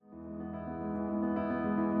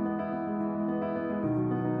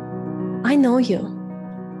I know you.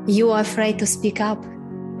 You are afraid to speak up.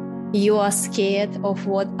 You are scared of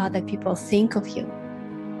what other people think of you.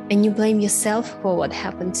 And you blame yourself for what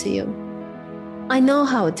happened to you. I know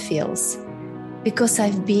how it feels because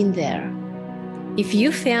I've been there. If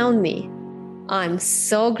you found me, I'm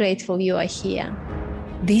so grateful you are here.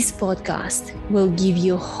 This podcast will give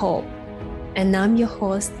you hope. And I'm your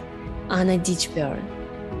host, Anna Ditchburn.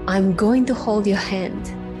 I'm going to hold your hand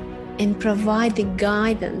and provide the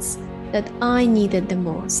guidance that I needed the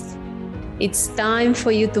most. It's time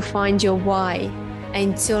for you to find your why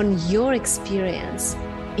and turn your experience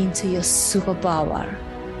into your superpower.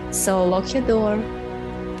 So lock your door,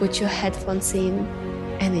 put your headphones in,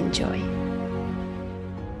 and enjoy.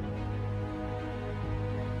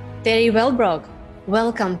 Terry Wellbrook,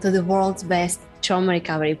 welcome to the world's best trauma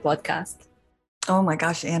recovery podcast. Oh my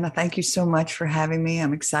gosh, Anna, thank you so much for having me.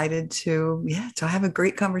 I'm excited to have a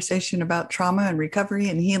great conversation about trauma and recovery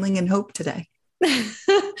and healing and hope today.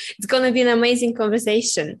 It's going to be an amazing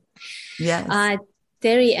conversation. Yes.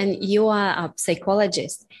 Terry, and you are a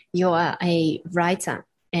psychologist, you are a writer,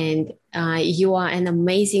 and you are an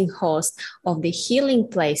amazing host of the Healing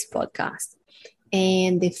Place podcast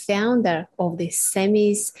and the founder of the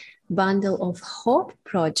Sammy's Bundle of Hope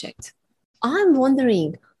project. I'm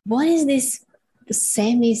wondering, what is this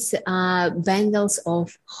Sammy's Bundles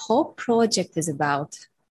of Hope project is about?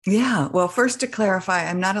 Yeah. Well, first to clarify,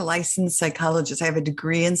 I'm not a licensed psychologist. I have a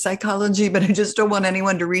degree in psychology, but I just don't want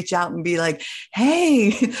anyone to reach out and be like,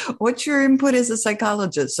 hey, what's your input as a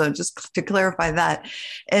psychologist? So just to clarify that.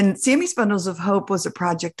 And Sammy's Bundles of Hope was a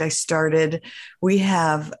project I started. We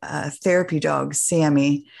have a therapy dog,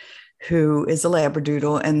 Sammy, who is a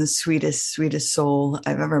Labradoodle and the sweetest, sweetest soul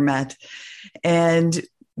I've ever met. And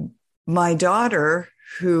my daughter,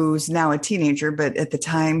 who's now a teenager, but at the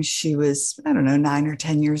time she was, 9 or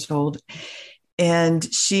 10 years old. And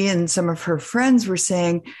she and some of her friends were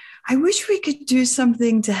saying, I wish we could do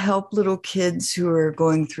something to help little kids who are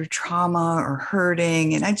going through trauma or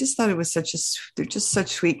hurting. And I just thought it was they're just such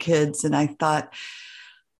sweet kids. And I thought,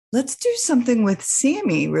 let's do something with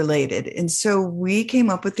Sammy related. And so we came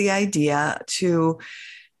up with the idea to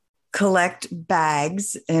collect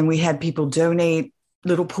bags, and we had people donate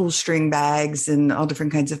little pull string bags and all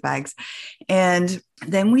different kinds of bags. And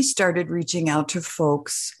then we started reaching out to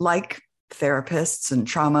folks like therapists and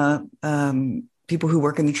trauma, people who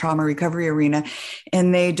work in the trauma recovery arena.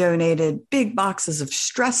 And they donated big boxes of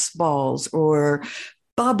stress balls or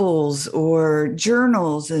bubbles or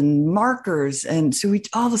journals and markers. And so we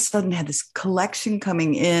all of a sudden had this collection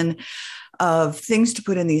coming in of things to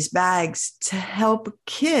put in these bags to help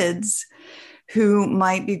kids who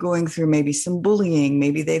might be going through maybe some bullying.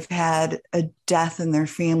 Maybe they've had a death in their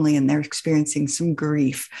family and they're experiencing some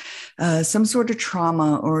grief, some sort of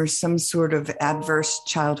trauma or some sort of adverse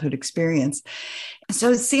childhood experience.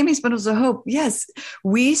 So Sammy's Bundles of Hope, yes,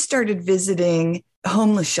 we started visiting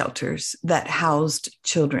homeless shelters that housed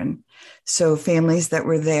children. So families that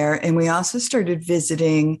were there. And we also started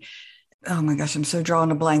visiting, oh my gosh, I'm so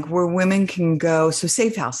drawing a blank, where women can go. So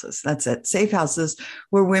safe houses, that's it. Safe houses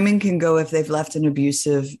where women can go if they've left an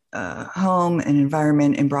abusive home and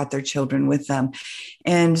environment and brought their children with them.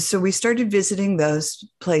 And so we started visiting those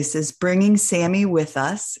places, bringing Sammy with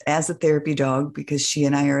us as a therapy dog, because she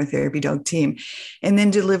and I are a therapy dog team, and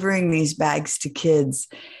then delivering these bags to kids.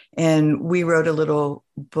 And we wrote a little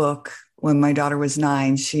book when my daughter was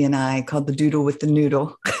 9, she and I, called The Doodle with the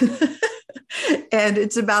Noodle. And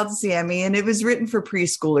it's about Sammy, and it was written for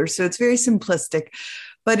preschoolers. So it's very simplistic,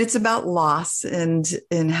 but it's about loss and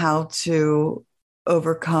how to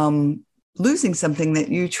overcome losing something that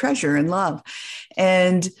you treasure and love.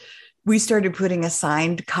 And we started putting a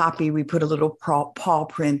signed copy. We put a little paw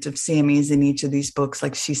print of Sammy's in each of these books,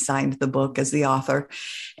 like she signed the book as the author.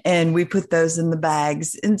 And we put those in the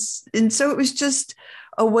bags. And so it was just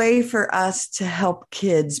a way for us to help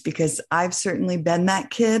kids, because I've certainly been that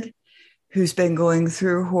kid who's been going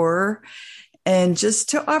through horror, and just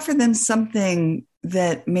to offer them something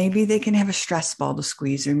that maybe they can have a stress ball to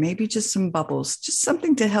squeeze, or maybe just some bubbles, just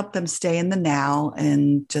something to help them stay in the now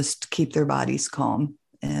and just keep their bodies calm.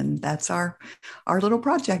 And that's our little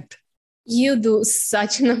project. You do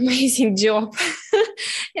such an amazing job.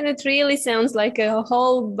 And it really sounds like a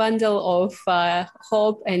whole bundle of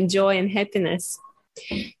hope and joy and happiness.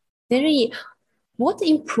 Terry, what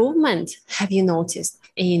improvement have you noticed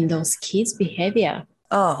in those kids' behavior?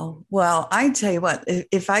 Oh, well, I tell you what,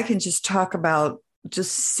 if I can just talk about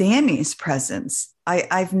just Sammy's presence,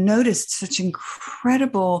 I've noticed such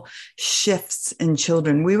incredible shifts in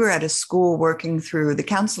children. We were at a school working through the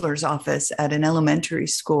counselor's office at an elementary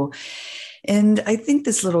school. And I think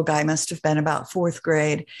this little guy must have been about 4th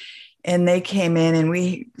grade. And they came in,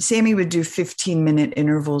 and Sammy would do 15-minute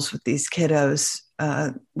intervals with these kiddos,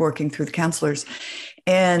 working through the counselors.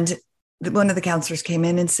 And one of the counselors came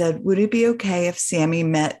in and said, would it be okay if Sammy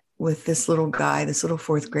met with this little guy, this little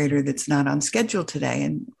fourth grader that's not on schedule today?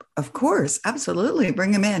 And of course, absolutely,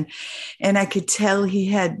 bring him in. And I could tell he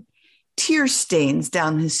had tear stains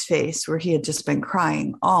down his face where he had just been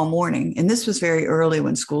crying all morning. And this was very early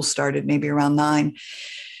when school started, maybe around 9.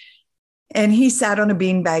 And he sat on a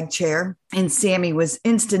beanbag chair, and Sammy was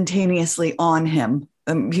instantaneously on him.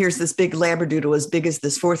 Here's this big Labradoodle as big as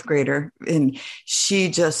this fourth grader. And she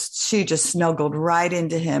just snuggled right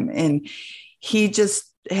into him. And he just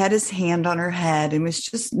had his hand on her head, and was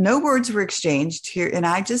just, no words were exchanged here. And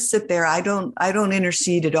I just sit there. I don't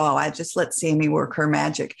intercede at all. I just let Sammy work her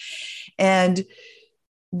magic. And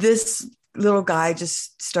this little guy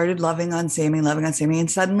just started loving on Sammy.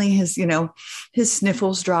 And suddenly his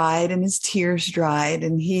sniffles dried and his tears dried.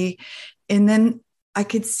 And then I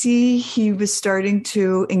could see he was starting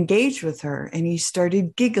to engage with her, and he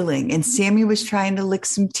started giggling, and Sammy was trying to lick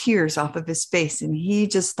some tears off of his face, and he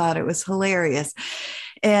just thought it was hilarious.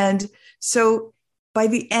 And so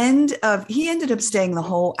he ended up staying the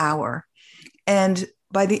whole hour. And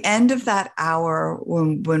by the end of that hour,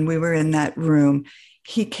 when we were in that room,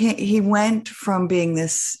 he went from being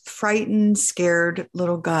this frightened, scared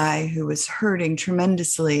little guy who was hurting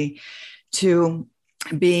tremendously to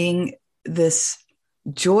being this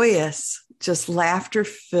joyous, just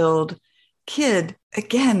laughter-filled kid,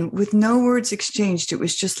 again, with no words exchanged. It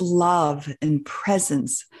was just love and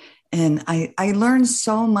presence. And I learned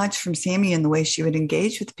so much from Sammy in the way she would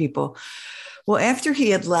engage with people. Well, after he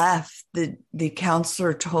had left, the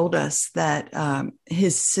counselor told us that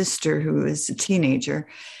his sister, who was a teenager,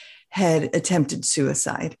 had attempted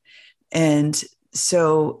suicide. And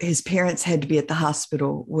so his parents had to be at the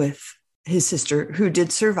hospital with his sister, who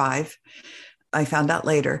did survive. I found out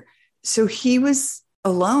later. So he was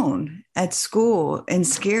alone at school and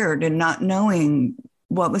scared and not knowing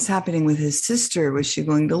what was happening with his sister. Was she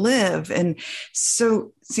going to live? And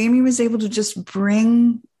so Sammy was able to just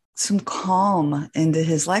bring some calm into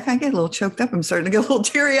his life. I get a little choked up. I'm starting to get a little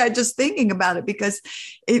teary-eyed just thinking about it, because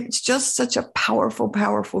it's just such a powerful,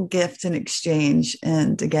 powerful gift and exchange.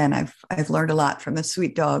 And again, I've learned a lot from this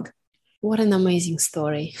sweet dog. What an amazing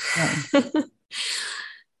story.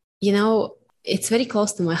 Yeah. It's very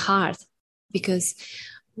close to my heart, because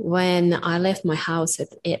when I left my house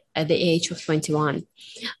at the age of 21,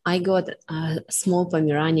 I got a small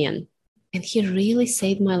Pomeranian, and he really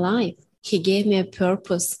saved my life. He gave me a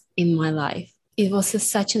purpose in my life. It was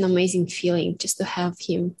such an amazing feeling just to have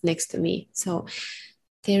him next to me. So,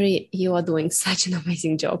 Terry, you are doing such an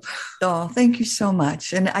amazing job. Oh, thank you so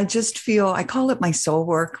much. And I just feel, I call it my soul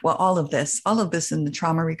work. Well, all of this in the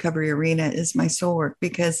trauma recovery arena is my soul work,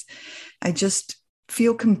 because I just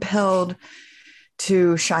feel compelled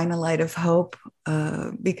to shine a light of hope,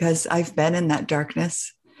 because I've been in that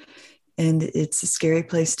darkness, and it's a scary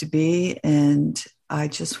place to be. And I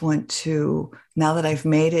just want to, now that I've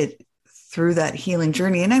made it through that healing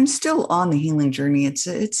journey, and I'm still on the healing journey, it's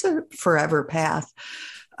a forever path.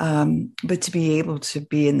 But to be able to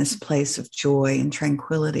be in this place of joy and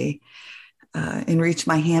tranquility, and reach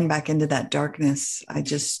my hand back into that darkness, I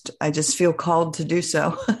just feel called to do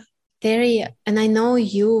so. Terry, and I know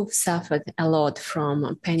you've suffered a lot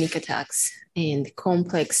from panic attacks and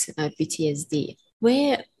complex PTSD.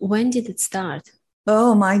 When did it start?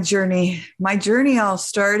 Oh, my journey all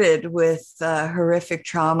started with horrific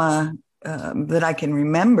trauma that I can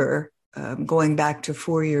remember, going back to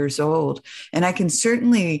 4 years old. And I can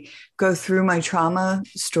certainly go through my trauma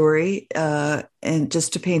story, and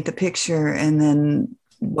just to paint the picture, and then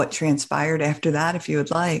what transpired after that, if you would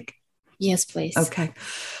like. Yes, please. Okay.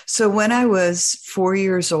 So when I was 4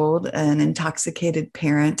 years old, an intoxicated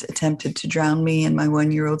parent attempted to drown me and my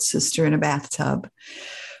 1-year-old sister in a bathtub.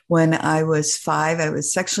 When I was 5, I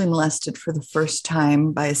was sexually molested for the first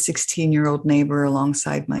time by a 16-year-old neighbor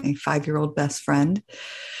alongside my 5-year-old best friend.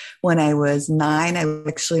 When I was 9, I was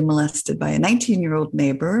actually molested by a 19-year-old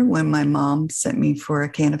neighbor when my mom sent me for a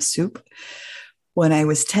can of soup. When I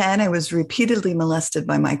was 10, I was repeatedly molested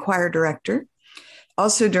by my choir director.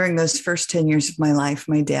 Also, during those first 10 years of my life,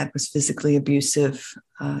 my dad was physically abusive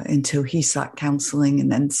until he sought counseling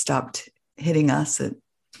and then stopped hitting us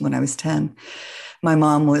when I was 10. My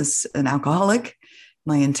mom was an alcoholic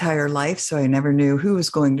my entire life, so I never knew who was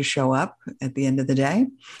going to show up at the end of the day.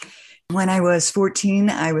 When I was 14,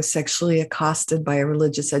 I was sexually accosted by a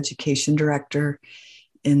religious education director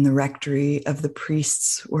in the rectory of the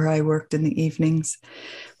priests where I worked in the evenings.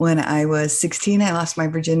 When I was 16, I lost my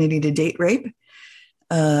virginity to date rape.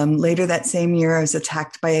 Later that same year, I was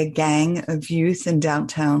attacked by a gang of youth in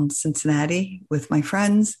downtown Cincinnati with my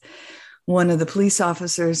friends. One of the police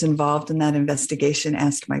officers involved in that investigation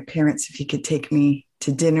asked my parents if he could take me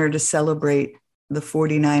to dinner to celebrate the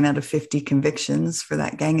 49 out of 50 convictions for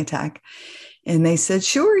that gang attack. And they said,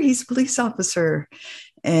 sure, he's a police officer.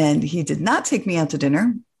 And he did not take me out to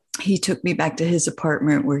dinner. He took me back to his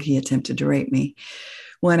apartment where he attempted to rape me.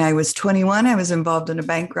 When I was 21, I was involved in a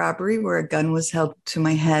bank robbery where a gun was held to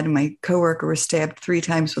my head and my coworker was stabbed 3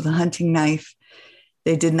 times with a hunting knife.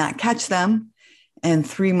 They did not catch them. And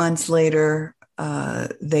 3 months later,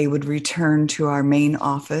 they would return to our main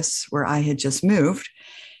office where I had just moved.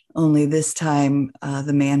 Only this time,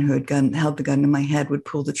 the man who had held the gun to my head would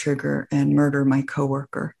pull the trigger and murder my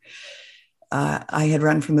coworker. I had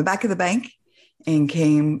run from the back of the bank and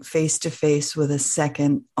came face to face with a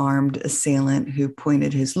second armed assailant who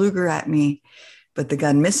pointed his Luger at me, but the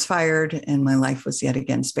gun misfired and my life was yet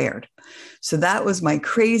again spared. So that was my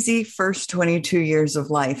crazy first 22 years of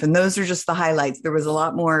life. And those are just the highlights. There was a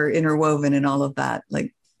lot more interwoven in all of that,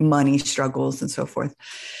 like money struggles and so forth.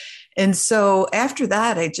 And so after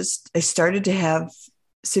that, I started to have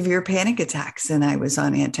severe panic attacks, and I was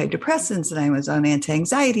on antidepressants and I was on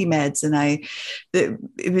anti-anxiety meds. And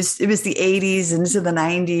it was the 80s into the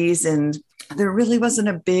 90s. And there really wasn't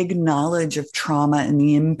a big knowledge of trauma and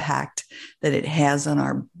the impact that it has on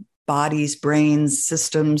our bodies, brains,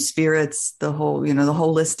 systems, spirits, the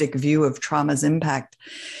holistic view of trauma's impact.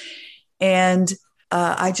 And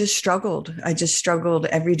I just struggled. I just struggled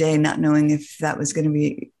every day, not knowing if that was going to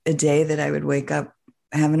be a day that I would wake up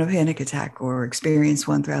having a panic attack or experience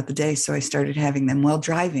one throughout the day. So I started having them while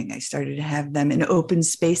driving. I started to have them in open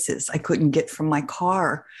spaces. I couldn't get from my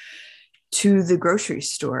car to the grocery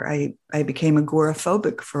store. I became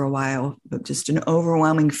agoraphobic for a while, but just an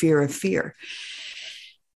overwhelming fear of fear.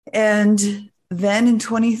 And then in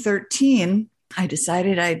 2013, I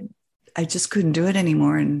decided I just couldn't do it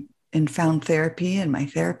anymore and found therapy. And my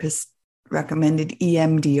therapist recommended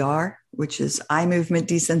EMDR, which is eye movement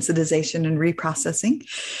desensitization and reprocessing,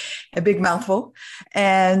 a big mouthful.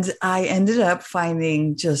 And I ended up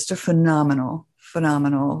finding just a phenomenal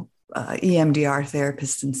EMDR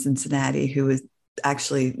therapist in Cincinnati, who is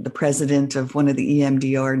actually the president of one of the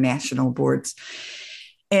EMDR national boards.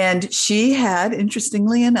 And she had,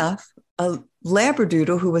 interestingly enough, a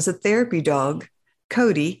Labradoodle who was a therapy dog,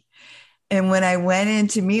 Cody. And when I went in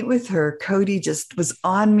to meet with her, Cody just was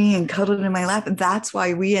on me and cuddled in my lap. And that's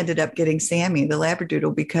why we ended up getting Sammy, the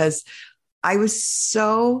Labradoodle, because I was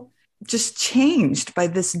so just changed by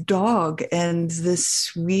this dog and this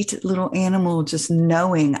sweet little animal, just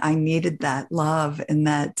knowing I needed that love and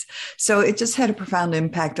that. So it just had a profound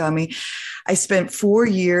impact on me. I spent 4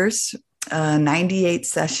 years, 98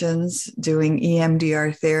 sessions doing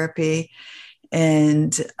EMDR therapy.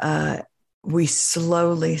 And we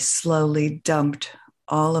slowly dumped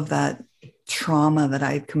all of that trauma that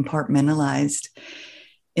I compartmentalized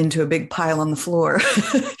into a big pile on the floor.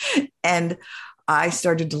 And I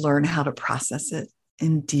started to learn how to process it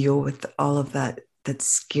and deal with all of that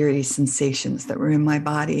scary sensations that were in my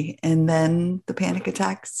body. And then the panic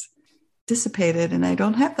attacks dissipated and I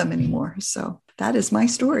don't have them anymore. So that is my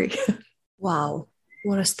story. Wow,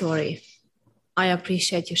 what a story. I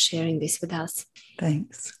appreciate you sharing this with us.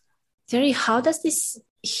 Thanks. Terry, how does this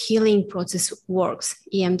healing process works?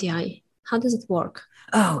 EMDR, how does it work?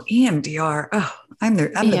 Oh, EMDR. Oh, I'm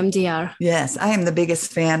EMDR. Yes, I am the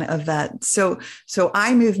biggest fan of that. So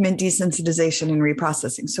eye movement desensitization and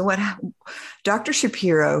reprocessing. So what Dr.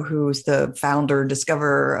 Shapiro, who's the founder,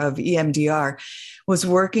 discoverer of EMDR, was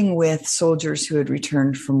working with soldiers who had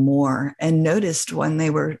returned from war and noticed when they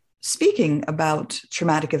were speaking about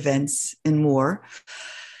traumatic events in war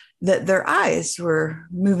that their eyes were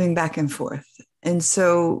moving back and forth. And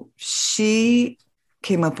so she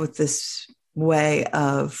came up with this way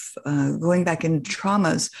of going back into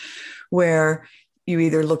traumas where you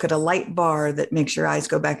either look at a light bar that makes your eyes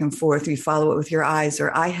go back and forth, you follow it with your eyes,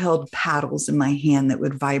 or I held paddles in my hand that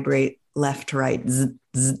would vibrate left to right, zzz,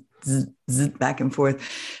 zzz, zzz, zzz, back and forth.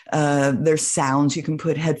 There's sounds. You can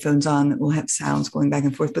put headphones on that will have sounds going back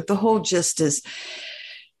and forth. But the whole gist is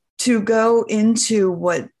to go into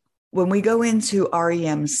when we go into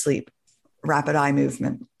REM sleep, rapid eye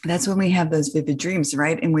movement, that's when we have those vivid dreams,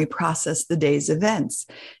 right? And we process the day's events.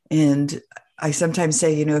 And I sometimes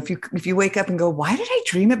say, if you wake up and go, why did I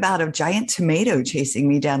dream about a giant tomato chasing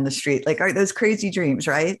me down the street? Like, are those crazy dreams,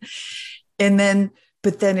 right?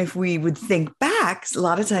 But then if we would think back, a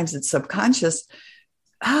lot of times it's subconscious.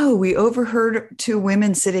 Oh, we overheard 2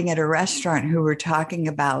 women sitting at a restaurant who were talking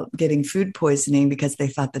about getting food poisoning because they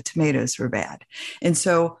thought the tomatoes were bad. And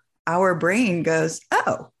so our brain goes,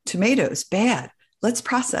 oh, tomatoes, bad. Let's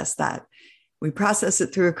process that. We process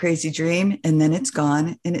it through a crazy dream, and then it's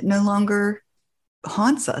gone, and it no longer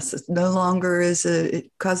haunts us. It no longer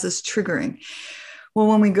it causes triggering. Well,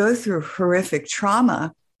 when we go through horrific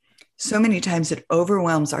trauma, so many times it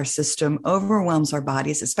overwhelms our system, overwhelms our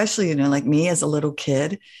bodies, especially, like me as a little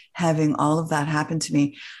kid, having all of that happen to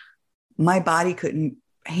me. My body couldn't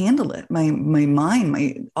handle it, my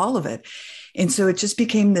mind, all of it. And so it just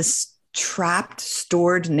became this trapped,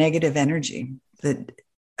 stored negative energy that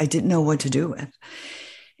I didn't know what to do with.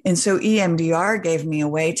 And so EMDR gave me a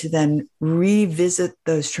way to then revisit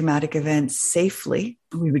those traumatic events safely.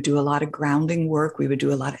 We would do a lot of grounding work. We would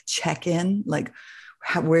do a lot of check-in, like,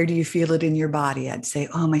 where do you feel it in your body? I'd say,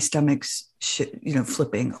 oh, my stomach's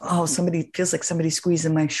flipping. Oh, feels like somebody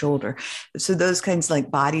squeezing my shoulder. So those kinds, like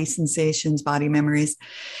body sensations, body memories.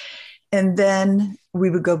 And then we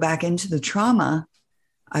would go back into the trauma.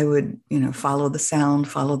 I would, follow the sound,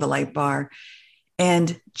 follow the light bar,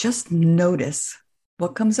 and just notice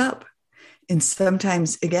what comes up. And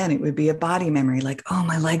sometimes, again, it would be a body memory, like, oh,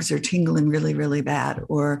 my legs are tingling really, really bad.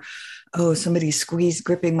 Or, oh, somebody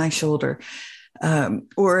gripping my shoulder.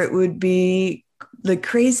 Or it would be the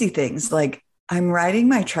crazy things, like I'm riding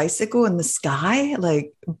my tricycle in the sky,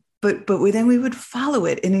 but then we would follow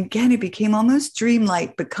it. And again, it became almost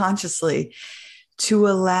dreamlike, but consciously, to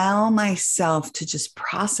allow myself to just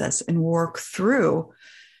process and work through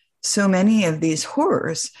so many of these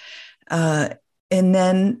horrors. And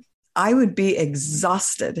then I would be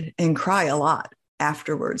exhausted and cry a lot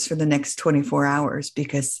afterwards for the next 24 hours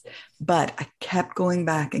but I kept going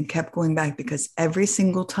back because every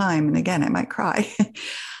single time, and again, I might cry,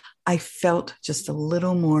 I felt just a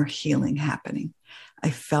little more healing happening.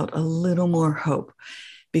 I felt a little more hope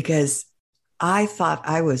because I thought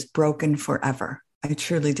I was broken forever. I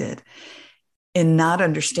truly did. And not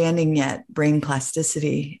understanding yet brain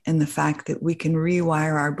plasticity and the fact that we can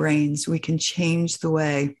rewire our brains, we can change the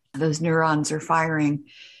way those neurons are firing.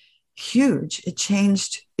 Huge. It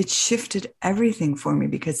shifted everything for me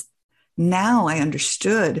because now I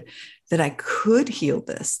understood that I could heal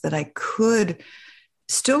this, that I could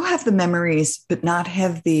still have the memories, but not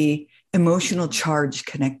have the emotional charge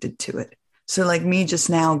connected to it. So like me just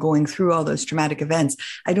now going through all those traumatic events,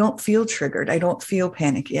 I don't feel triggered. I don't feel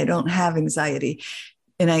panicky. I don't have anxiety.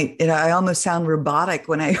 And I almost sound robotic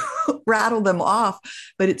when I rattle them off,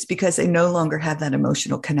 but it's because I no longer have that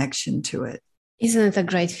emotional connection to it. Isn't it a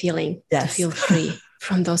great feeling Yes. to feel free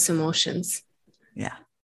from those emotions? Yeah.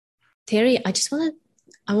 Terry,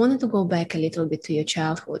 I wanted to go back a little bit to your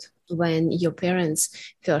childhood when your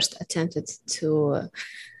parents first attempted to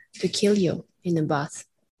kill you in a bath.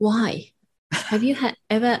 Why? Have you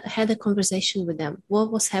ever had a conversation with them?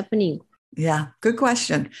 What was happening? Yeah, good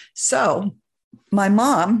question. So my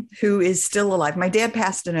mom, who is still alive, my dad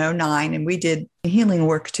passed in 2009 and we did healing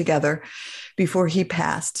work together before he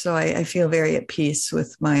passed. So I feel very at peace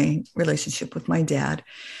with my relationship with my dad.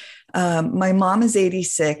 My mom is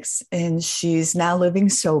 86 and she's now living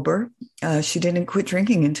sober. She didn't quit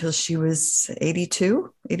drinking until she was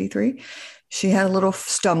 82, 83. She had a little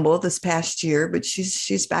stumble this past year, but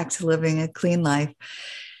she's back to living a clean life.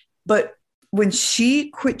 But when she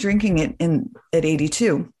quit drinking at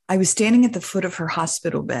 82, I was standing at the foot of her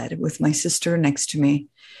hospital bed with my sister next to me.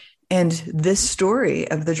 And this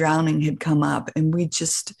story of the drowning had come up. And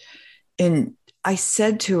I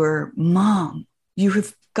said to her, Mom, you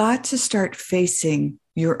have got to start facing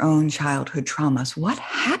your own childhood traumas. What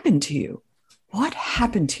happened to you? What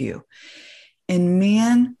happened to you? And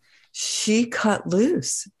man, she cut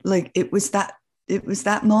loose. Like it was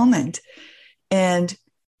that moment. And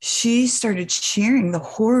she started sharing the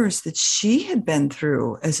horrors that she had been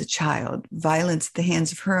through as a child, violence at the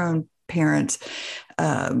hands of her own parents,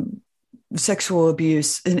 sexual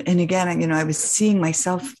abuse. And again, I was seeing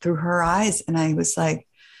myself through her eyes and I was like,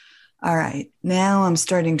 all right, now I'm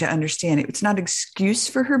starting to understand it. It's not an excuse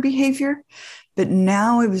for her behavior, but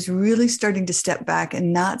now I was really starting to step back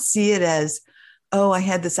and not see it as, oh, I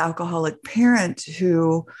had this alcoholic parent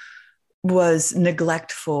who was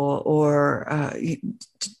neglectful or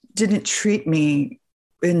didn't treat me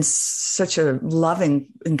in such a loving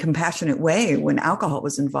and compassionate way when alcohol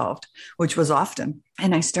was involved, which was often.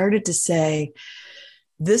 And I started to say,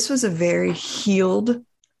 this was a very healed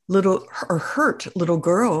hurt little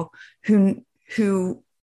girl who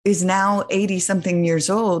is now 80 something years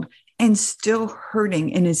old and still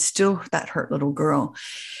hurting and is still that hurt little girl.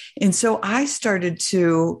 And so I started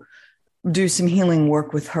to do some healing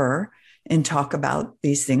work with her. and talk about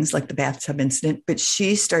these things like the bathtub incident, but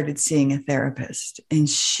she started seeing a therapist, and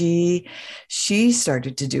she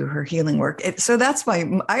started to do her healing work. So that's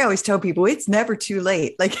why I always tell people it's never too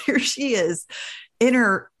late. Like, here she is in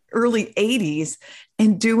her early 80s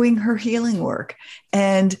and doing her healing work.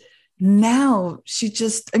 And now she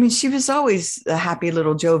was always a happy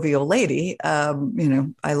little jovial lady.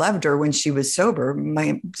 I loved her when she was sober,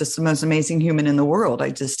 just the most amazing human in the world.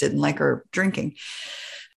 I just didn't like her drinking,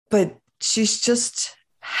 but she's just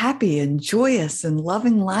happy and joyous and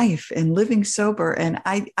loving life and living sober. And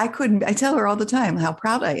I tell her all the time how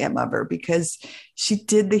proud I am of her, because she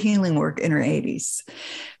did the healing work in her 80s.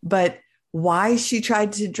 But why she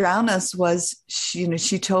tried to drown us was,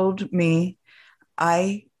 she told me,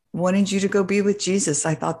 I wanted you to go be with Jesus.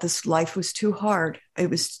 I thought this life was too hard. I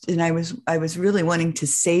was really wanting to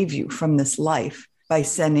save you from this life by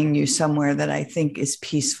sending you somewhere that I think is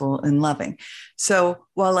peaceful and loving. So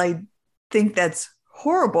while I think that's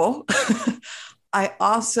horrible, I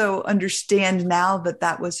also understand now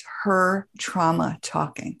that was her trauma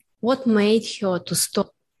talking. What made her to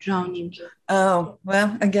stop drowning you? Oh,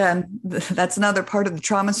 well, again, that's another part of the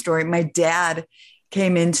trauma story. My dad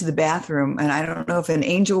came into the bathroom, and I don't know if an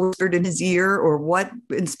angel whispered in his ear or what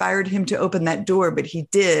inspired him to open that door, but he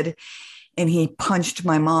did. And he punched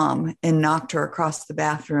my mom and knocked her across the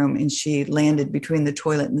bathroom, and she landed between the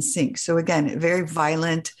toilet and the sink. So again, very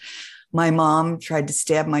violent. My mom tried to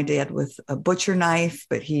stab my dad with a butcher knife,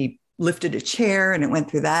 but he lifted a chair and it went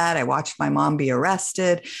through that. I watched my mom be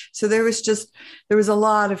arrested. So there was a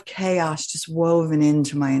lot of chaos just woven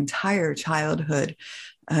into my entire childhood.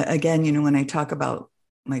 Again, when I talk about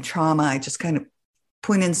my trauma, I just kind of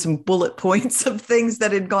point in some bullet points of things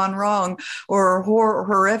that had gone wrong or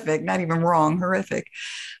horrific, not even wrong, horrific.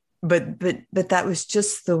 But that was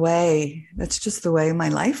just that's just the way my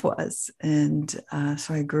life was. And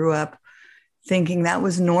so I grew up thinking that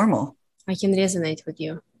was normal. I can resonate with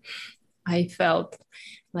you. I felt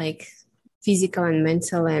like physical and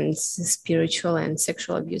mental and spiritual and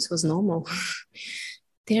sexual abuse was normal.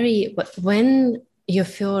 Terry, when your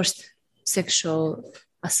first sexual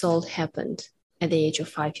assault happened at the age of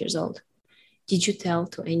 5 years old, did you tell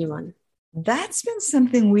to anyone? That's been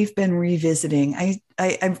something we've been revisiting.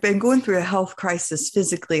 I've been going through a health crisis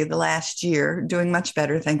physically the last year, doing much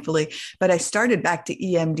better, thankfully. But I started back to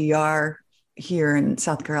EMDR here in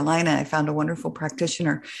South Carolina. I found a wonderful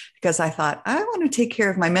practitioner because I thought, I want to take care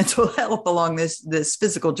of my mental health along this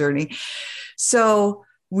physical journey. So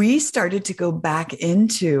we started to go back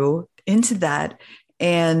into that.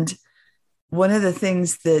 And one of the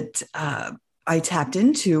things that I tapped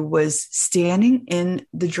into was standing in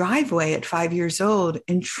the driveway at 5 years old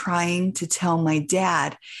and trying to tell my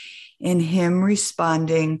dad, and him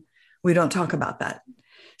responding, "We don't talk about that."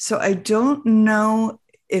 So I don't know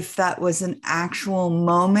if that was an actual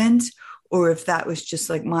moment or if that was just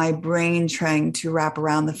like my brain trying to wrap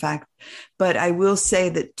around the fact. But I will say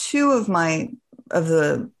that two of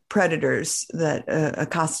the predators that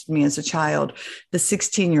accosted me as a child, the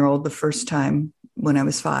 16-year-old, the first time when I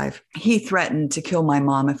was 5, he threatened to kill my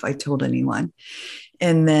mom if I told anyone.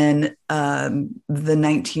 And then the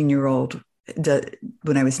 19-year-old,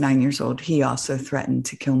 when I was 9 years old, he also threatened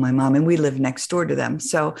to kill my mom, and we lived next door to them.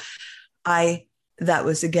 So that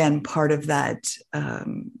was, again, part of that,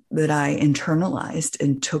 that I internalized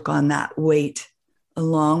and took on that weight,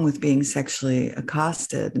 along with being sexually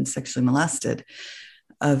accosted and sexually molested,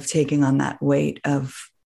 of taking on that weight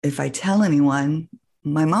of, if I tell anyone,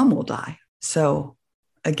 my mom will die. So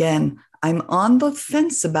again, I'm on the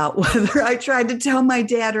fence about whether I tried to tell my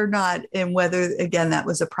dad or not, and whether, again, that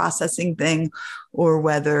was a processing thing or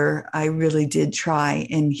whether I really did try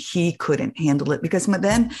and he couldn't handle it. Because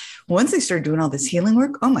then once I started doing all this healing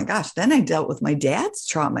work, oh my gosh, then I dealt with my dad's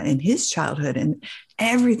trauma in his childhood, and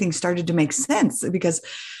everything started to make sense because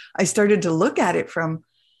I started to look at it from,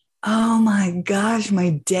 oh my gosh,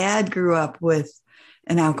 my dad grew up with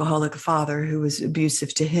an alcoholic father who was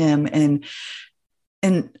abusive to him. And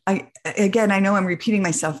I know I'm repeating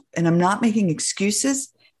myself, and I'm not making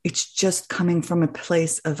excuses. It's just coming from a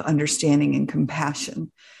place of understanding and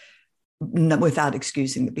compassion without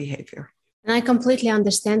excusing the behavior. And I completely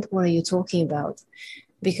understand what you're talking about,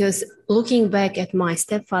 because looking back at my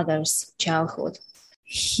stepfather's childhood,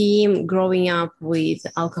 him growing up with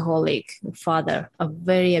alcoholic father, a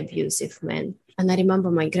very abusive man. And I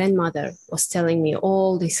remember my grandmother was telling me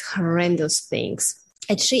all these horrendous things.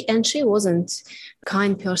 And she wasn't a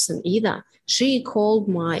kind person either. She called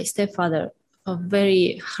my stepfather a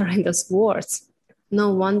very horrendous words.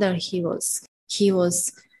 No wonder he was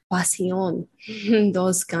passing on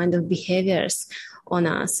those kind of behaviors on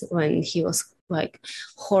us when he was like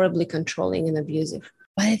horribly controlling and abusive.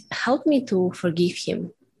 But it helped me to forgive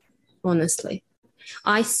him, honestly.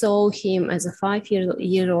 I saw him as a 5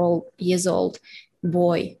 years old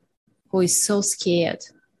boy who is so scared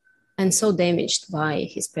and so damaged by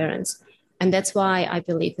his parents. And that's why I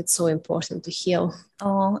believe it's so important to heal.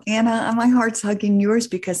 Oh, Anna, my heart's hugging yours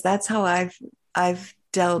because that's how I've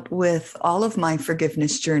dealt with all of my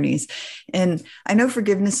forgiveness journeys. And I know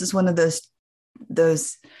forgiveness is one of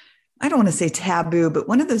those I don't want to say taboo, but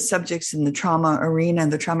one of those subjects in the trauma arena,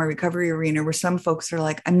 the trauma recovery arena, where some folks are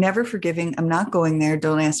like, I'm never forgiving. I'm not going there.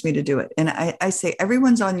 Don't ask me to do it. And I say,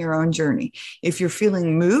 everyone's on your own journey. If you're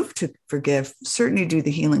feeling moved to forgive, certainly do the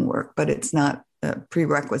healing work, but it's not a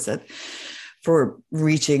prerequisite for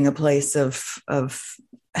reaching a place of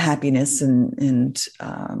happiness and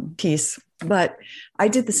peace. But I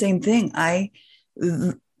did the same thing.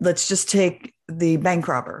 Let's just take the bank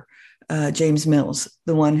robber. James Mills,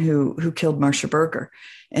 the one who killed Marcia Berger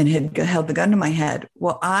and had held the gun to my head.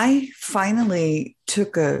 Well, I finally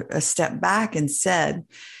took a step back and said,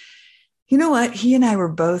 you know what? He and I were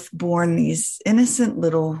both born these innocent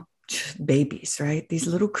little babies, right? These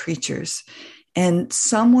little creatures. And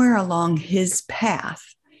somewhere along his path,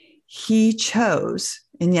 he chose,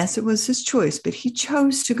 and yes, it was his choice, but he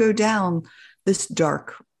chose to go down this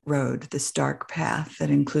dark road, this dark path that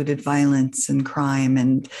included violence and crime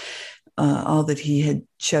and all that he had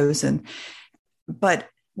chosen. But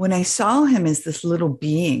when I saw him as this little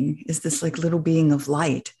being, as this like little being of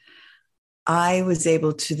light, I was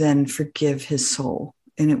able to then forgive his soul.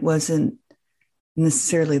 And it wasn't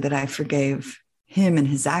necessarily that I forgave him and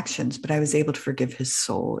his actions, but I was able to forgive his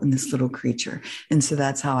soul in this little creature. And so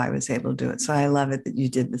that's how I was able to do it. So I love it that you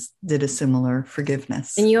did a similar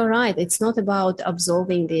forgiveness. And you're right. It's not about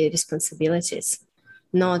absolving the responsibilities.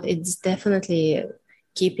 Not, it's definitely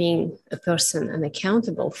keeping a person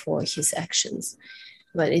unaccountable for his actions,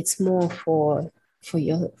 but it's more for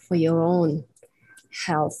your own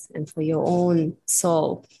health and for your own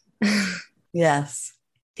soul. Yes.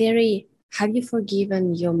 Terry, have you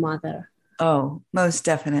forgiven your mother? Oh, most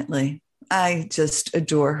definitely. I just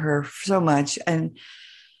adore her so much. And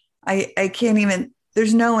I can't even,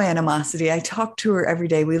 there's no animosity. I talk to her every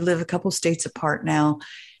day. We live a couple states apart now.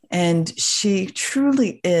 And she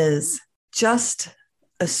truly is just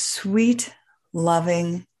a sweet,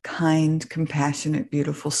 loving, kind, compassionate,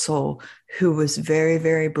 beautiful soul who was very,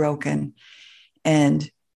 very broken and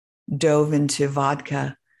dove into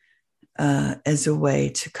vodka as a way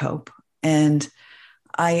to cope. And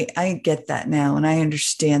I get that now, and I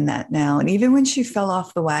understand that now. And even when she fell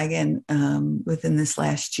off the wagon within this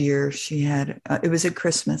last year, she had, it was at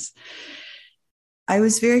Christmas. I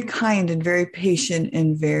was very kind and very patient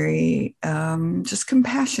and very just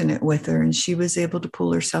compassionate with her, and she was able to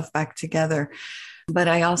pull herself back together. But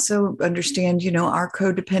I also understand, our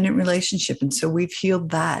codependent relationship. And so we've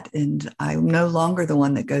healed that. And I'm no longer the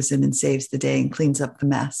one that goes in and saves the day and cleans up the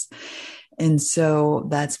mess. And so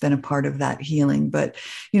that's been a part of that healing. But,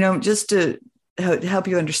 just to help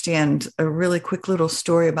you understand a really quick little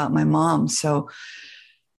story about my mom. So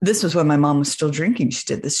this was when my mom was still drinking. She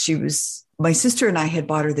did this. My sister and I had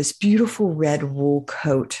bought her this beautiful red wool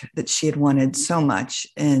coat that she had wanted so much.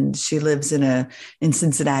 And she lives in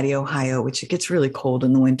Cincinnati, Ohio, which it gets really cold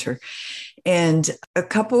in the winter. And a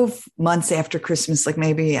couple of months after Christmas, like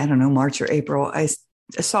maybe, I don't know, March or April, I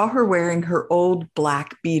saw her wearing her old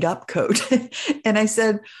black beat up coat. And I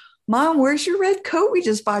said, Mom, where's your red coat we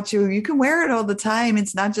just bought you? You can wear it all the time.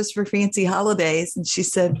 It's not just for fancy holidays. And she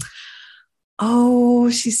said,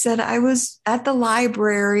 I was at the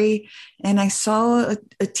library and I saw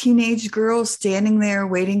a teenage girl standing there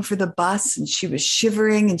waiting for the bus, and she was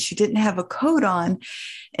shivering and she didn't have a coat on.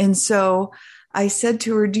 And so I said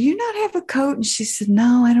to her, do you not have a coat? And she said,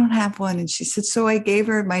 no, I don't have one. And she said, so I gave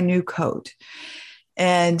her my new coat.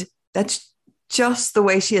 And that's just the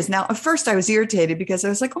way she is now. At first I was irritated because I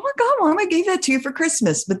was like, oh my God, Mom, I gave that to you for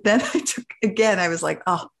Christmas. But then I was like,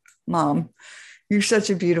 oh, Mom, you're such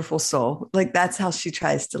a beautiful soul. Like, that's how she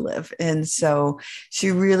tries to live. And so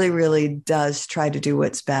she really, really does try to do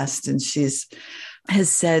what's best. And has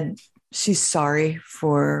said she's sorry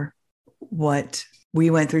for what we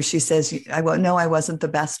went through. She says, I wasn't the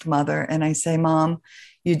best mother. And I say, Mom,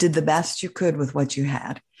 you did the best you could with what you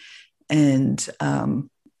had. And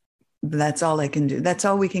that's all I can do. That's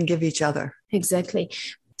all we can give each other. Exactly.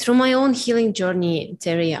 Through my own healing journey,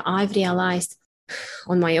 Terry, I've realized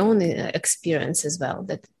on my own experience as well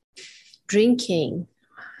that drinking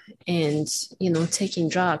and taking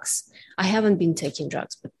drugs, I haven't been taking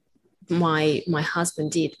drugs, but my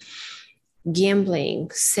husband did. Gambling,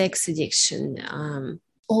 sex addiction,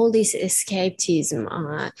 all this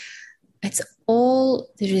escapism, It's all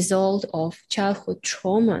the result of childhood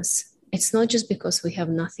traumas. It's not just because we have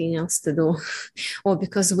nothing else to do or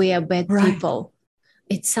because we are bad Right. people.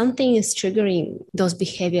 It's something is triggering those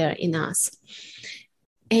behavior in us.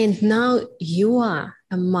 And now you are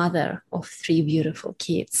a mother of 3 beautiful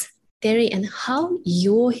kids. Terry, and how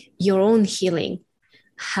your own healing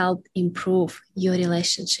helped improve your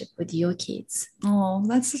relationship with your kids? Oh,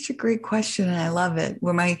 that's such a great question. And I love it.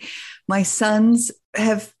 Well, my sons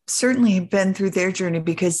have certainly been through their journey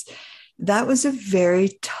because that was a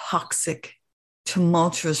very toxic,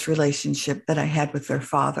 tumultuous relationship that I had with their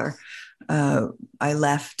father. I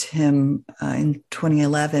left him in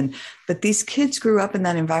 2011, but these kids grew up in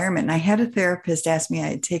that environment. And I had a therapist ask me, I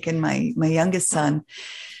had taken my youngest son.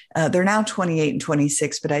 They're now 28 and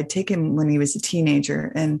 26, but I'd taken him when he was a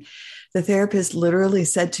teenager. And the therapist literally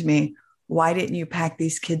said to me, why didn't you pack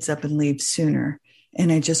these kids up and leave sooner?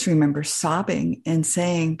 And I just remember sobbing and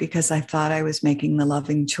saying, because I thought I was making the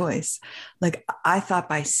loving choice. Like I thought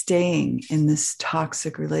by staying in this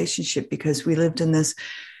toxic relationship, because we lived in this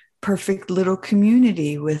perfect little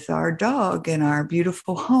community with our dog and our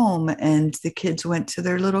beautiful home, and the kids went to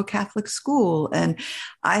their little Catholic school. And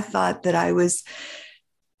I thought that I was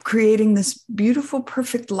creating this beautiful,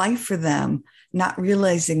 perfect life for them, not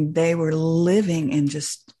realizing they were living in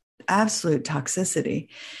just absolute toxicity.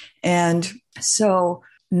 And so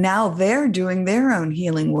now they're doing their own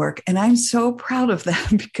healing work. And I'm so proud of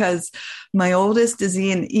them because my oldest is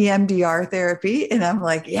in EMDR therapy. And I'm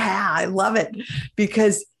like, yeah, I love it.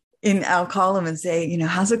 Because I'll call him and say,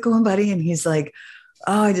 how's it going, buddy? And he's like,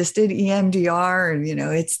 oh, I just did EMDR and,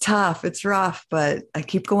 it's tough, it's rough, but I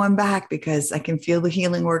keep going back because I can feel the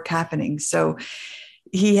healing work happening. So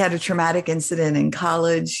he had a traumatic incident in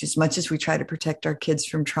college. As much as we try to protect our kids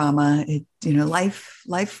from trauma,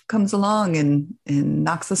 life comes along and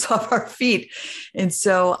knocks us off our feet. And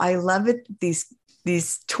so I love it. These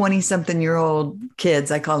 20-something-year-old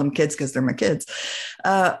kids, I call them kids because they're my kids,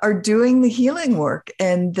 are doing the healing work,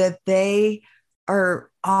 and that they are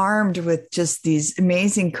armed with just these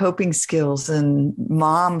amazing coping skills, and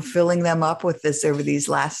mom filling them up with this over these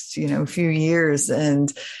last, few years.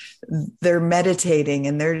 And they're meditating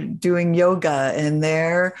and they're doing yoga and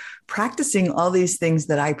they're practicing all these things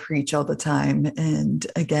that I preach all the time. And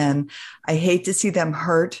again, I hate to see them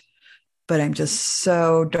hurt, but I'm just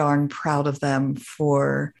so darn proud of them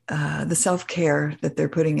for the self-care that they're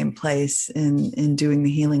putting in place in doing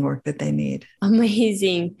the healing work that they need.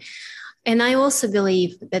 Amazing. And I also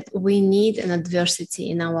believe that we need an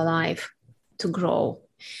adversity in our life to grow.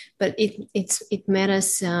 But it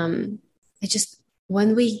matters.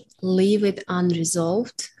 When we leave it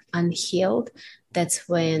unresolved, unhealed, that's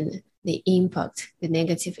when the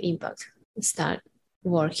negative impact start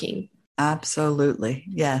working. Absolutely.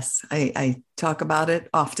 Yes. I talk about it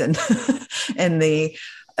often. And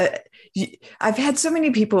I've had so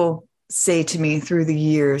many people say to me through the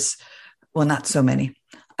years, well, not so many.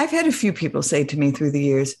 I've had a few people say to me through the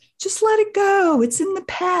years, just let it go. It's in the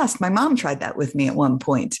past. My mom tried that with me at one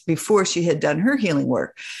point before she had done her healing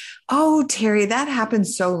work. Oh, Terry, that happened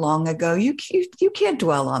so long ago. You can't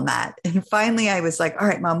dwell on that. And finally, I was like, all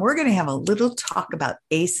right, Mom, we're going to have a little talk about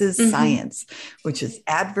ACEs science, which is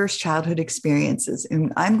adverse childhood experiences.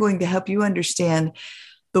 And I'm going to help you understand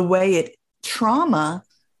the way trauma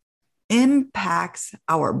impacts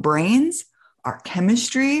our brains, our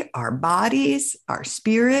chemistry, our bodies, our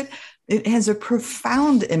spirit. It has a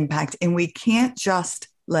profound impact, and we can't just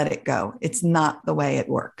let it go. It's not the way it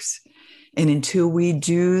works. And until we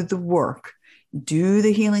do the work, do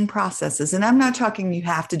the healing processes, and I'm not talking you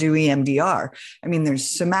have to do EMDR. I mean, there's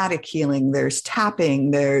somatic healing, there's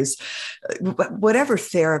tapping, there's whatever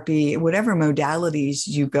therapy, whatever modalities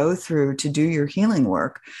you go through to do your healing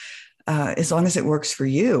work, as long as it works for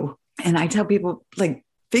you. And I tell people,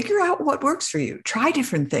 figure out what works for you. Try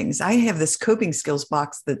different things. I have this coping skills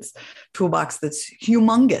toolbox that's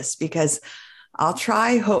humongous, because I'll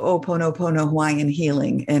try Ho'oponopono Hawaiian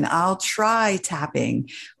healing, and I'll try tapping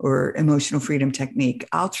or emotional freedom technique.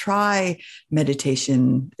 I'll try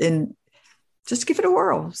meditation, and just give it a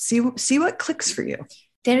whirl. See what clicks for you.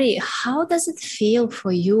 Terry, how does it feel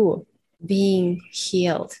for you being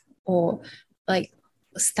healed or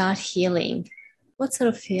start healing? What sort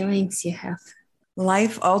of feelings you have?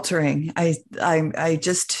 Life altering. I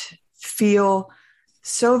just feel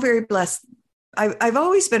so very blessed. I've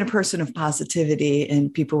always been a person of positivity,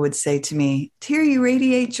 and people would say to me, Terry, you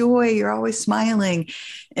radiate joy. You're always smiling.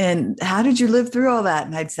 And how did you live through all that?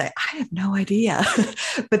 And I'd say, I have no idea.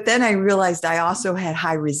 But then I realized I also had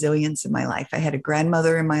high resilience in my life. I had a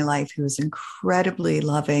grandmother in my life who was incredibly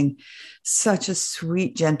loving, such a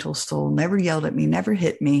sweet, gentle soul, never yelled at me, never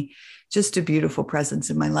hit me, just a beautiful presence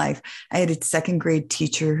in my life. I had a second grade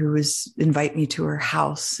teacher who was invite me to her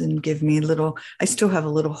house and give me I still have a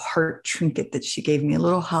little heart trinket that she gave me, a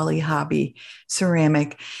little Holly Hobby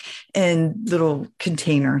ceramic and little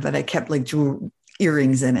container that I kept like jewel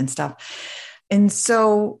earrings in and stuff. And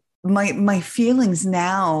so my feelings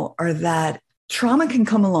now are that trauma can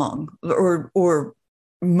come along, or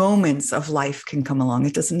moments of life can come along.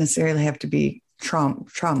 It doesn't necessarily have to be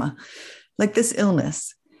trauma, like this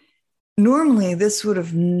illness. Normally, this would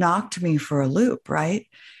have knocked me for a loop, right?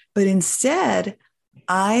 But instead,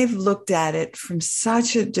 I've looked at it from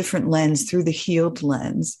such a different lens, through the healed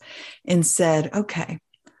lens, and said, okay,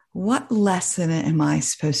 what lesson am I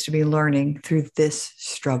supposed to be learning through this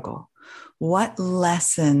struggle? What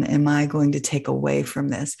lesson am I going to take away from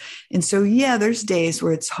this? And so, yeah, there's days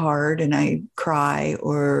where it's hard and I cry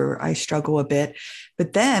or I struggle a bit,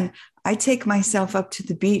 but then I take myself up to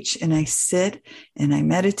the beach and I sit and I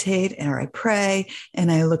meditate or I pray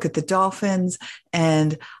and I look at the dolphins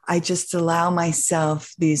and I just allow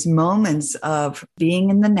myself these moments of being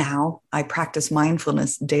in the now. I practice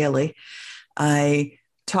mindfulness daily. I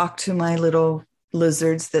talk to my little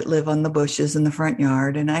lizards that live on the bushes in the front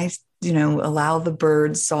yard, and I, allow the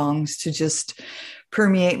bird songs to just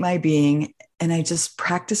permeate my being. And I just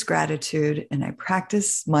practice gratitude and I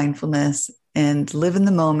practice mindfulness and live in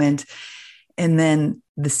the moment. And then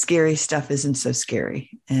the scary stuff isn't so scary.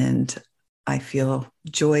 And I feel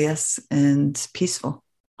joyous and peaceful.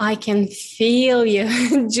 I can feel your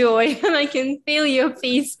joy and I can feel your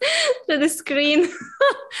peace through the screen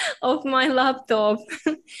of my laptop.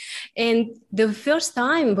 And the first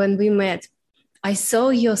time when we met, I saw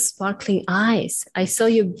your sparkling eyes. I saw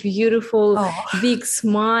your beautiful big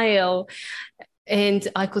smile, and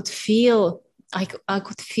I could feel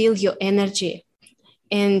your energy.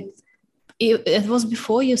 And it was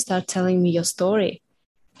before you start telling me your story,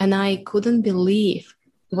 and I couldn't believe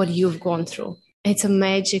what you've gone through. It's a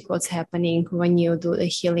magic what's happening when you do the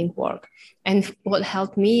healing work. And what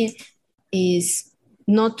helped me is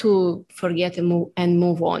not to forget and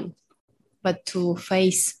move on, but to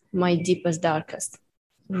face my deepest, darkest,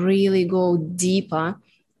 really go deeper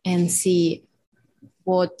and see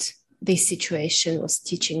what this situation was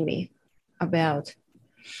teaching me about.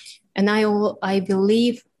 And I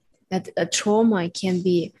believe that a trauma can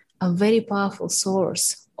be a very powerful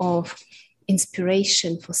source of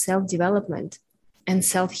inspiration for self-development and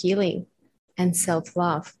self-healing and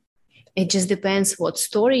self-love. It just depends what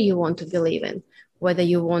story you want to believe in, whether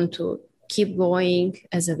you want to keep going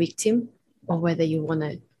as a victim or whether you want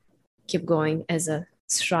to keep going as a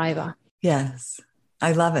striver. Yes,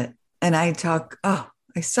 I love it. And I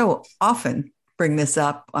so often bring this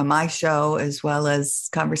up on my show, as well as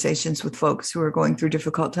conversations with folks who are going through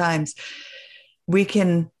difficult times. We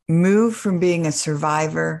can move from being a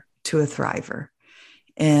survivor to a thriver.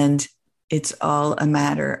 And it's all a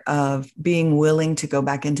matter of being willing to go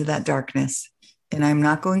back into that darkness. And I'm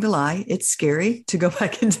not going to lie, it's scary to go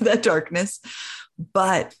back into that darkness.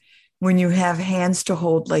 But when you have hands to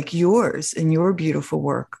hold like yours and your beautiful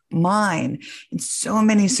work, mine, and so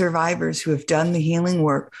many survivors who have done the healing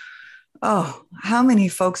work. Oh, how many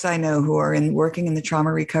folks I know who are working in the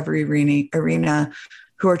trauma recovery arena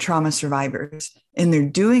who are trauma survivors, and they're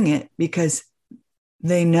doing it because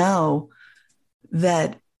they know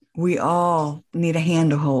that we all need a hand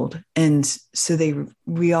to hold. And so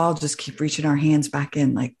we all just keep reaching our hands back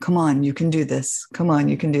in, like, come on, you can do this. Come on,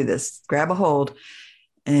 you can do this. Grab a hold.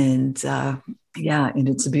 And and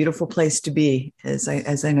it's a beautiful place to be, as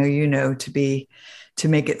I know to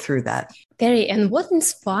make it through that. Terry, and what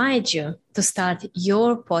inspired you to start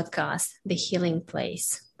your podcast, The Healing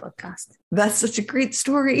Place podcast? That's such a great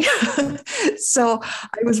story. So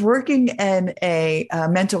I was working in a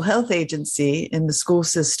mental health agency in the school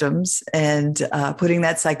systems and putting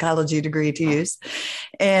that psychology degree to use.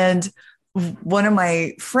 And one of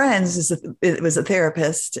my friends was a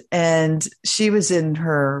therapist, and she was in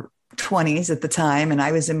her 20s at the time, and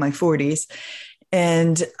I was in my 40s.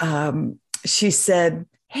 And she said,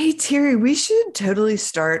 "Hey, Terry, we should totally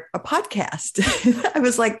start a podcast." I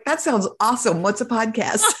was like, "That sounds awesome. What's a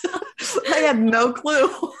podcast?" I had no clue.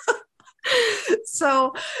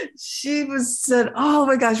 So she said, "Oh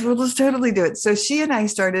my gosh, we'll just totally do it." So she and I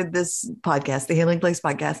started this podcast, the Healing Place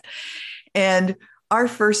podcast. And our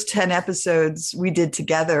first 10 episodes we did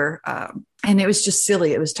together. And it was just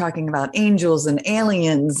silly. It was talking about angels and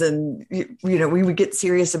aliens, and, we would get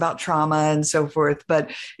serious about trauma and so forth, but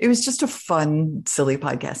it was just a fun, silly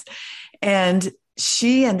podcast. And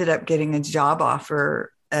she ended up getting a job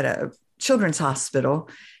offer at a children's hospital.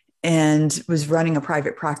 and was running a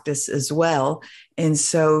private practice as well. And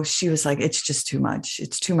so she was like, it's just too much.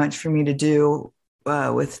 It's too much for me to do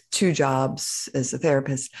with 2 jobs as a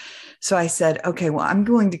therapist. So I said, okay, well, I'm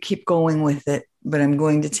going to keep going with it, but I'm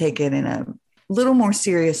going to take it in a little more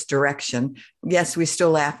serious direction. Yes, we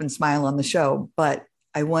still laugh and smile on the show, but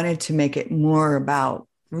I wanted to make it more about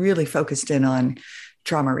really focused in on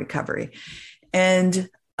trauma recovery. And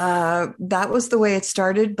that was the way it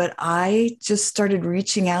started. But I just started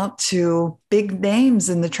reaching out to big names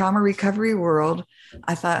in the trauma recovery world.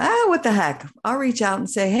 I thought, what the heck? I'll reach out and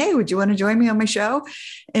say, hey, would you want to join me on my show?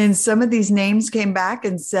 And some of these names came back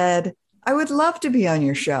and said, I would love to be on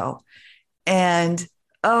your show. And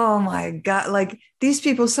oh my God, like these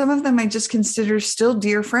people, some of them I just consider still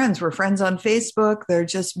dear friends. We're friends on Facebook. They're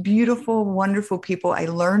just beautiful, wonderful people. I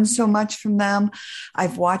learned so much from them.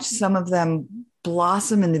 I've watched some of them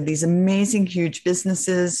blossom into these amazing, huge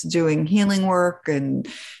businesses doing healing work and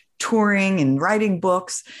touring and writing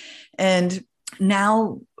books. And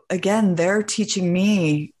now, again, they're teaching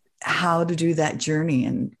me how to do that journey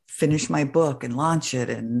and finish my book and launch it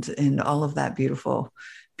and all of that beautiful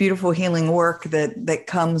healing work that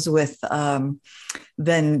comes with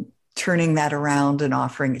then turning that around and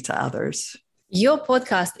offering it to others. Your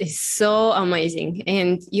podcast is so amazing,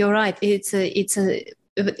 and you're right. It's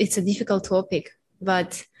a difficult topic,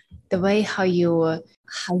 but the way how you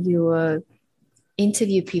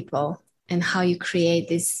interview people and how you create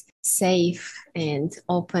this safe and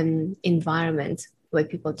open environment where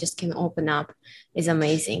people just can open up is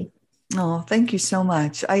amazing. Oh, thank you so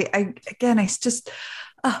much. I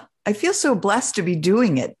feel so blessed to be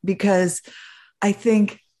doing it because I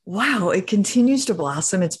think, wow, it continues to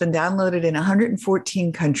blossom. It's been downloaded in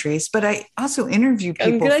 114 countries, but I also interview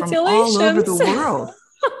people from all over the world.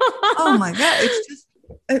 Oh my God. It's just,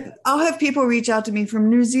 I'll have people reach out to me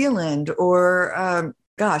from New Zealand or,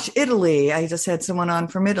 Italy. I just had someone on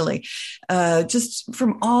from Italy, just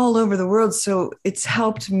from all over the world. So it's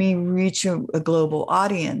helped me reach a global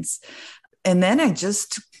audience. And then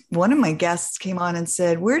one of my guests came on and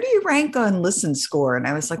said, where do you rank on listen score? And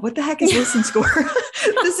I was like, what the heck is listen score?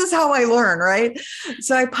 This is how I learn, right?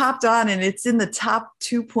 So I popped on and it's in the top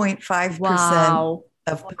 2.5%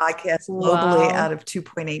 of podcasts globally out of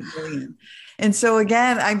 2.8 million. And so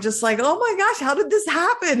again, I'm just like, oh my gosh, how did this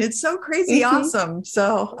happen? It's so crazy awesome.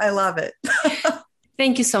 So I love it.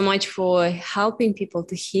 Thank you so much for helping people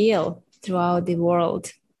to heal throughout the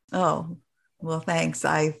world. Oh, well, thanks.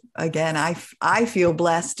 I feel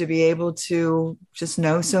blessed to be able to just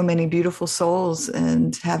know so many beautiful souls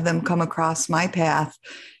and have them come across my path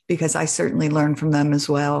because I certainly learn from them as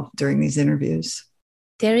well during these interviews.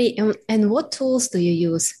 Terry, and what tools do you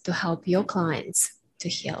use to help your clients to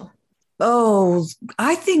heal? Oh,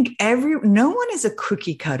 I think no one is a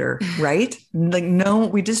cookie cutter, right? Like, no,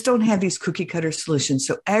 we just don't have these cookie cutter solutions.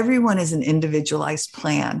 So everyone is an individualized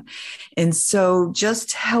plan. And so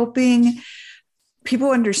just helping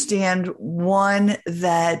people understand, one,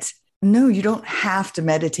 that no, you don't have to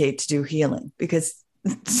meditate to do healing, because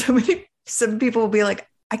some people will be like,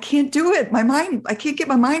 I can't do it. I can't get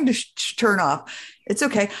my mind to turn off. It's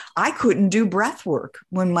okay. I couldn't do breath work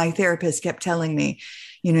when my therapist kept telling me,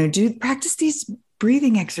 practice these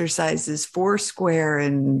breathing exercises, 4 square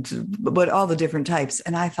but all the different types.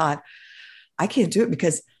 And I thought, I can't do it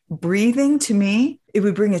because breathing, to me, it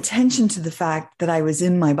would bring attention to the fact that I was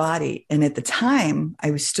in my body. And at the time,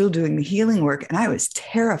 I was still doing the healing work and I was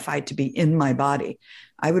terrified to be in my body.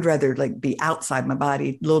 I would rather be outside my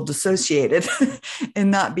body, a little dissociated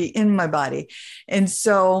and not be in my body. And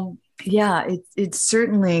so, yeah, it's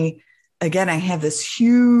certainly, again, I have this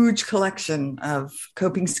huge collection of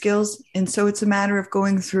coping skills. And so it's a matter of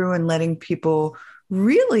going through and letting people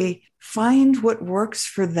really find what works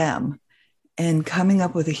for them. And coming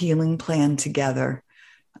up with a healing plan together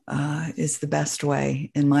is the best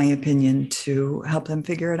way, in my opinion, to help them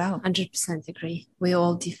figure it out. 100% agree. We're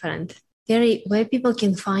all different. Terry, where people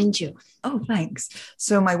can find you? Oh, thanks.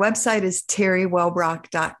 So my website is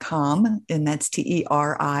terrywellbrock.com, and that's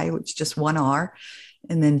TERI, which is just one R,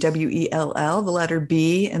 and then WELL, the letter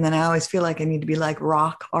B. And then I always feel like I need to be like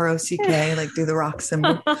rock, ROCK, like do the rock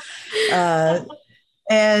symbol. Oh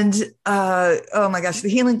my gosh, the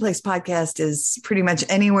Healing Place podcast is pretty much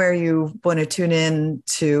anywhere you want to tune in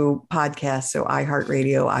to podcasts. So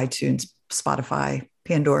iHeartRadio, iTunes, Spotify,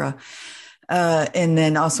 Pandora. And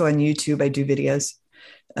then also on YouTube, I do videos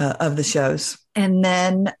of the shows. And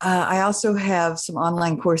then I also have some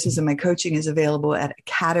online courses, and my coaching is available at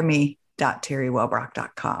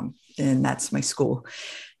academy.terrywellbrock.com. And that's my school.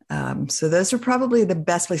 So those are probably the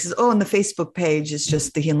best places. Oh, and the Facebook page is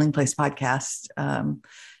just the Healing Place podcast.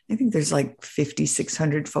 I think there's like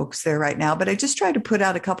 5,600 folks there right now, but I just try to put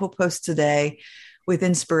out a couple posts a day with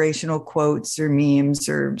inspirational quotes or memes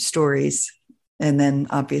or stories. And then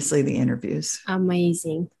obviously the interviews.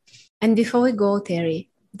 Amazing. And before we go, Terry,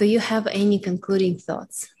 do you have any concluding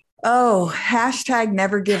thoughts? Oh, hashtag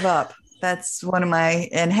never give up. That's one of my,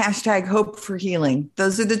 and hashtag hope for healing.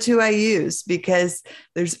 Those are the two I use because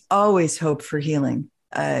there's always hope for healing.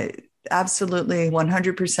 Absolutely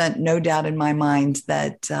 100%, no doubt in my mind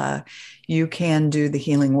that you can do the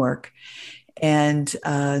healing work, and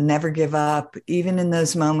never give up. Even in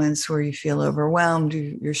those moments where you feel overwhelmed,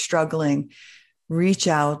 you're struggling, reach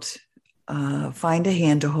out, find a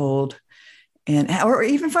hand to hold, or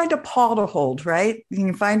even find a paw to hold, right? You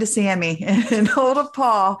can find a Sammy and hold a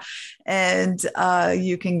paw, and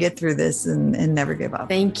you can get through this and never give up.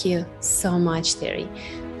 Thank you so much, Terry.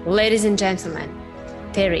 Ladies and gentlemen,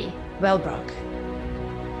 Terry Wellbrock.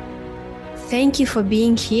 Thank you for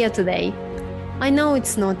being here today. I know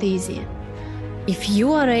it's not easy. If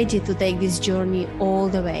you are ready to take this journey all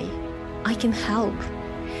the way, I can help.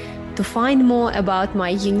 To find more about my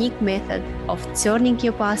unique method of turning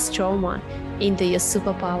your past trauma into your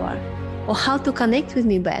superpower, or how to connect with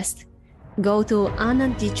me best, go to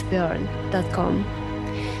annaditchburn.com.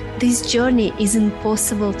 This journey isn't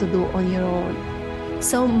possible to do on your own.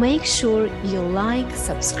 So make sure you like,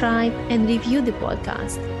 subscribe, and review the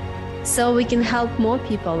podcast so we can help more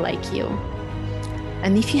people like you.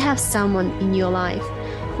 And if you have someone in your life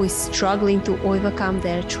who is struggling to overcome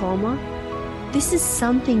their trauma, this is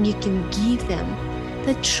something you can give them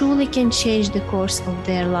that truly can change the course of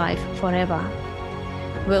their life forever.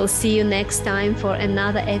 We'll see you next time for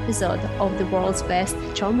another episode of the world's best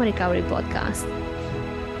trauma recovery podcast.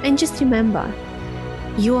 And just remember,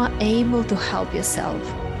 you are able to help yourself,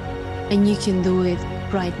 and you can do it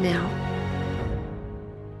right now.